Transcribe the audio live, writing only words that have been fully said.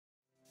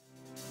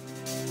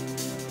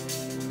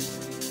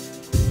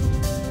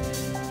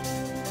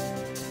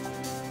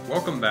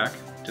Welcome back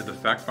to the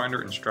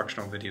FactFinder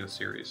instructional video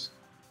series.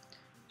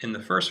 In the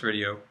first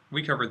video,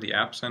 we covered the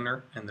App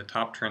Center and the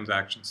Top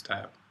Transactions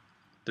tab,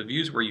 the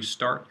views where you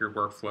start your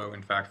workflow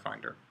in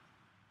FactFinder.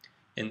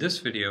 In this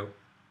video,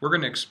 we're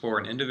going to explore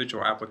an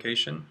individual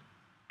application,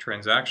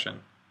 transaction,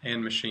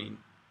 and machine.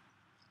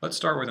 Let's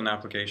start with an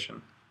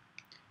application.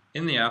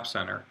 In the App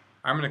Center,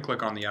 I'm going to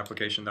click on the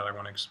application that I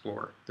want to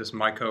explore, this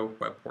MyCo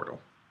web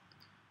portal.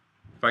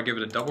 If I give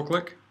it a double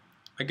click,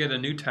 I get a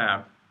new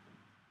tab,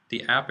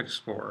 the App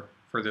Explorer,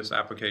 for this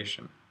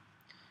application.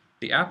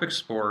 The App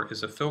Explorer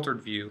is a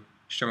filtered view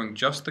showing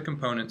just the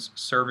components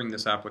serving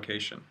this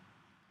application.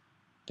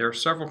 There are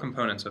several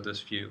components of this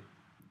view.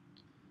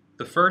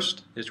 The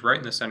first is right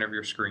in the center of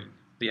your screen,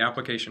 the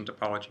application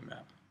topology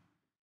map.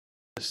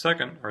 The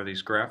second are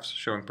these graphs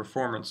showing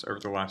performance over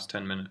the last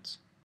 10 minutes.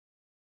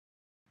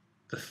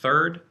 The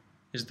third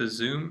is the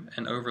zoom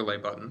and overlay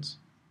buttons.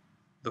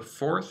 The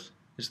fourth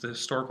is the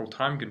historical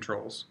time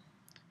controls.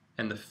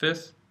 And the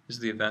fifth is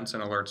the events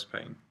and alerts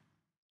pane.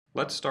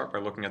 Let's start by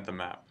looking at the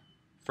map.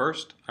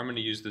 First, I'm going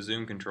to use the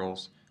zoom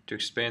controls to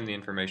expand the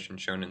information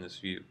shown in this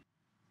view.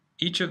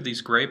 Each of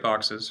these gray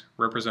boxes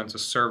represents a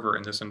server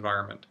in this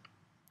environment.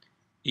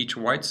 Each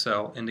white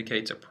cell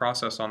indicates a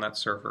process on that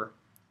server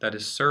that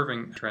is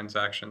serving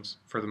transactions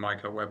for the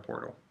MyCo web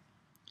portal.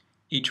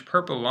 Each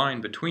purple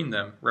line between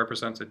them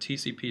represents a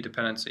TCP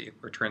dependency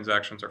where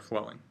transactions are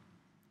flowing.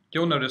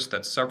 You'll notice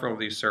that several of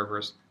these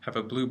servers have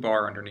a blue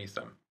bar underneath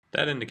them.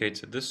 That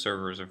indicates that this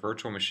server is a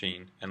virtual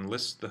machine and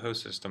lists the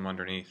host system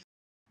underneath.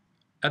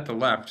 At the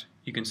left,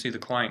 you can see the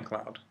client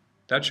cloud.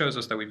 That shows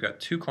us that we've got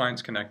two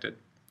clients connected,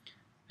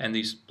 and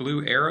these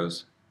blue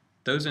arrows,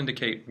 those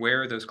indicate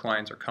where those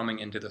clients are coming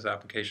into this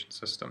application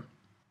system.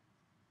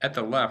 At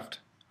the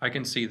left, I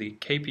can see the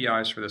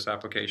KPIs for this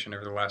application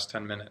over the last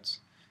 10 minutes.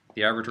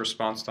 The average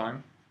response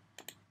time,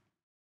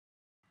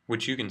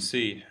 which you can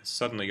see has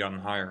suddenly gotten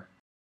higher.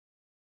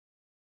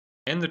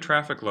 And the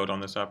traffic load on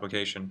this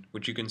application,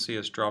 which you can see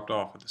has dropped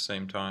off at the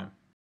same time.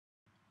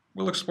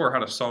 We'll explore how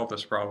to solve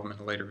this problem in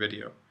a later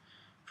video.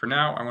 For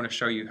now, I want to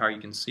show you how you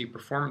can see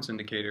performance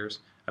indicators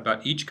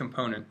about each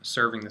component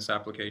serving this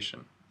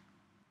application.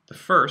 The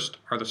first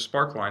are the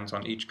spark lines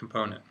on each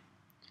component.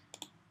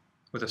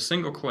 With a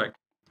single click,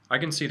 I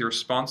can see the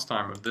response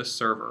time of this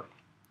server,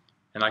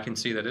 and I can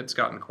see that it's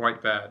gotten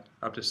quite bad,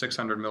 up to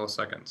 600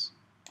 milliseconds.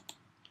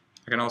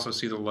 I can also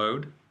see the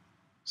load,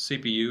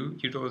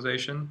 CPU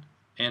utilization,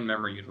 and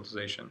memory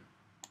utilization.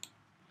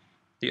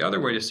 The other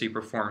way to see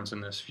performance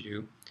in this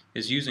view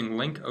is using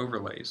link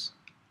overlays.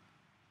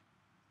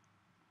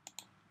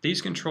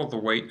 These control the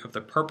weight of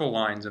the purple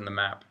lines in the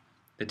map,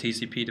 the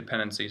TCP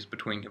dependencies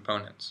between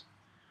components.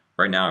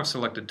 Right now I've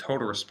selected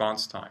total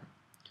response time.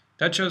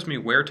 That shows me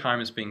where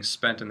time is being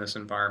spent in this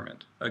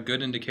environment, a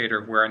good indicator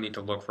of where I need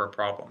to look for a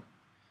problem.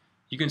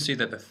 You can see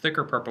that the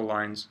thicker purple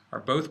lines are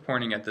both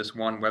pointing at this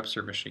one web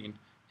server machine,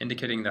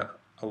 indicating that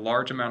a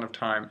large amount of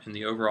time in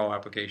the overall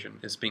application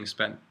is being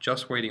spent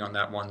just waiting on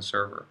that one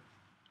server.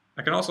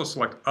 I can also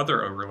select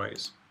other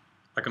overlays.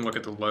 I can look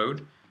at the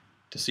load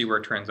to see where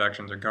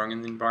transactions are going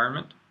in the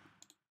environment,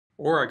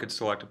 or I could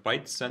select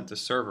bytes sent to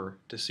server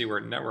to see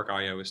where network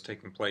I/O is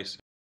taking place.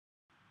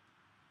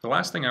 The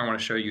last thing I want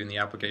to show you in the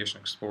Application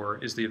Explorer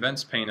is the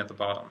events pane at the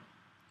bottom.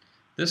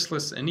 This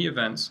lists any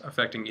events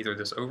affecting either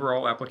this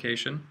overall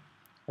application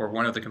or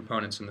one of the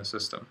components in the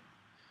system.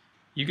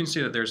 You can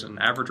see that there's an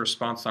average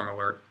response time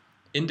alert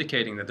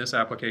indicating that this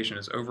application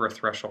is over a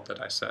threshold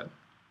that I set.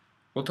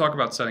 We'll talk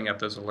about setting up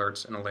those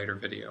alerts in a later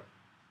video.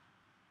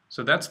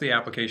 So that's the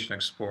Application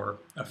Explorer,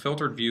 a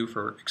filtered view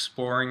for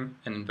exploring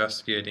and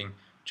investigating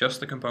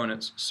just the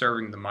components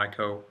serving the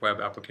MyCo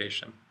web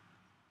application.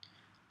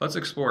 Let's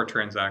explore a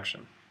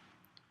transaction.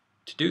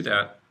 To do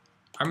that,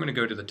 I'm going to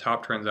go to the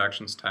Top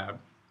Transactions tab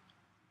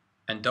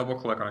and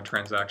double-click on a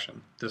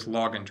transaction, this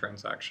login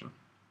transaction.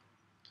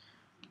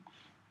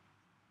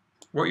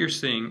 What you're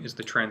seeing is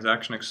the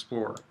Transaction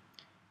Explorer.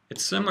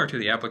 It's similar to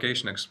the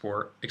Application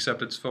Explorer,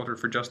 except it's filtered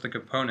for just the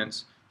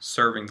components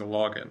serving the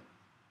login.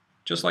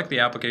 Just like the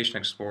Application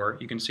Explorer,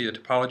 you can see the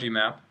topology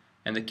map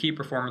and the key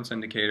performance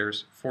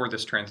indicators for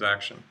this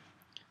transaction.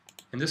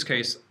 In this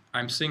case,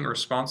 I'm seeing a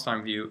response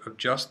time view of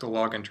just the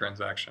login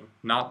transaction,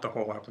 not the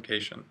whole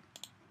application.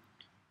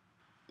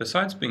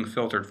 Besides being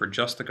filtered for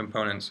just the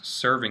components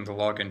serving the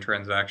login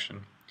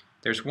transaction,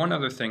 there's one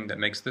other thing that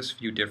makes this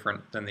view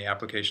different than the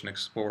Application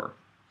Explorer.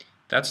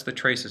 That's the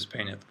traces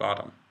pane at the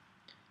bottom.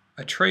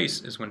 A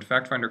trace is when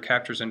FactFinder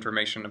captures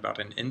information about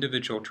an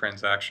individual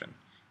transaction,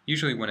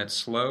 usually when it's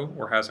slow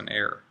or has an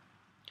error.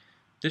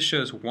 This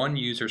shows one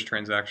user's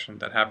transaction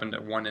that happened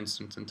at one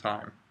instance in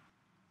time.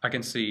 I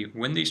can see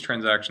when these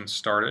transactions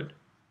started,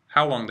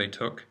 how long they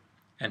took,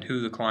 and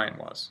who the client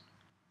was.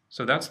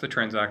 So that's the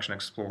Transaction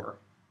Explorer.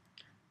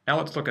 Now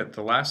let's look at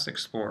the last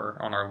Explorer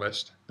on our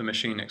list, the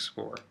Machine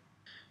Explorer.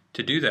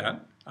 To do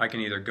that, I can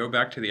either go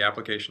back to the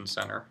Application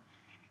Center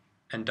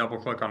and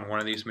double-click on one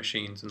of these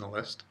machines in the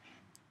list,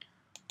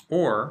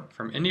 or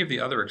from any of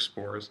the other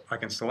Explorers, I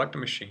can select a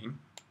machine,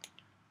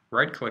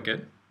 right-click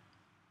it,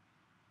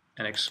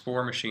 and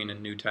Explore Machine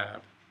in New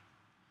tab.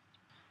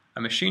 A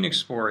machine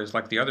explorer is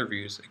like the other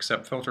views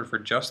except filtered for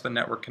just the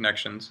network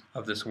connections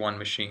of this one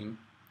machine.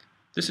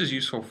 This is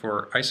useful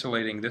for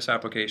isolating this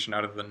application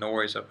out of the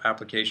noise of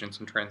applications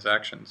and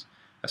transactions,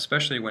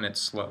 especially when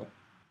it's slow.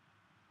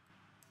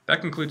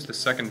 That concludes the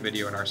second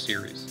video in our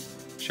series,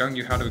 showing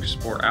you how to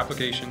explore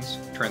applications,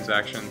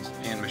 transactions,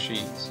 and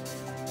machines.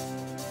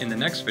 In the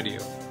next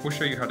video, we'll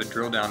show you how to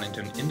drill down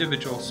into an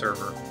individual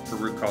server for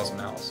root cause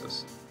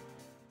analysis.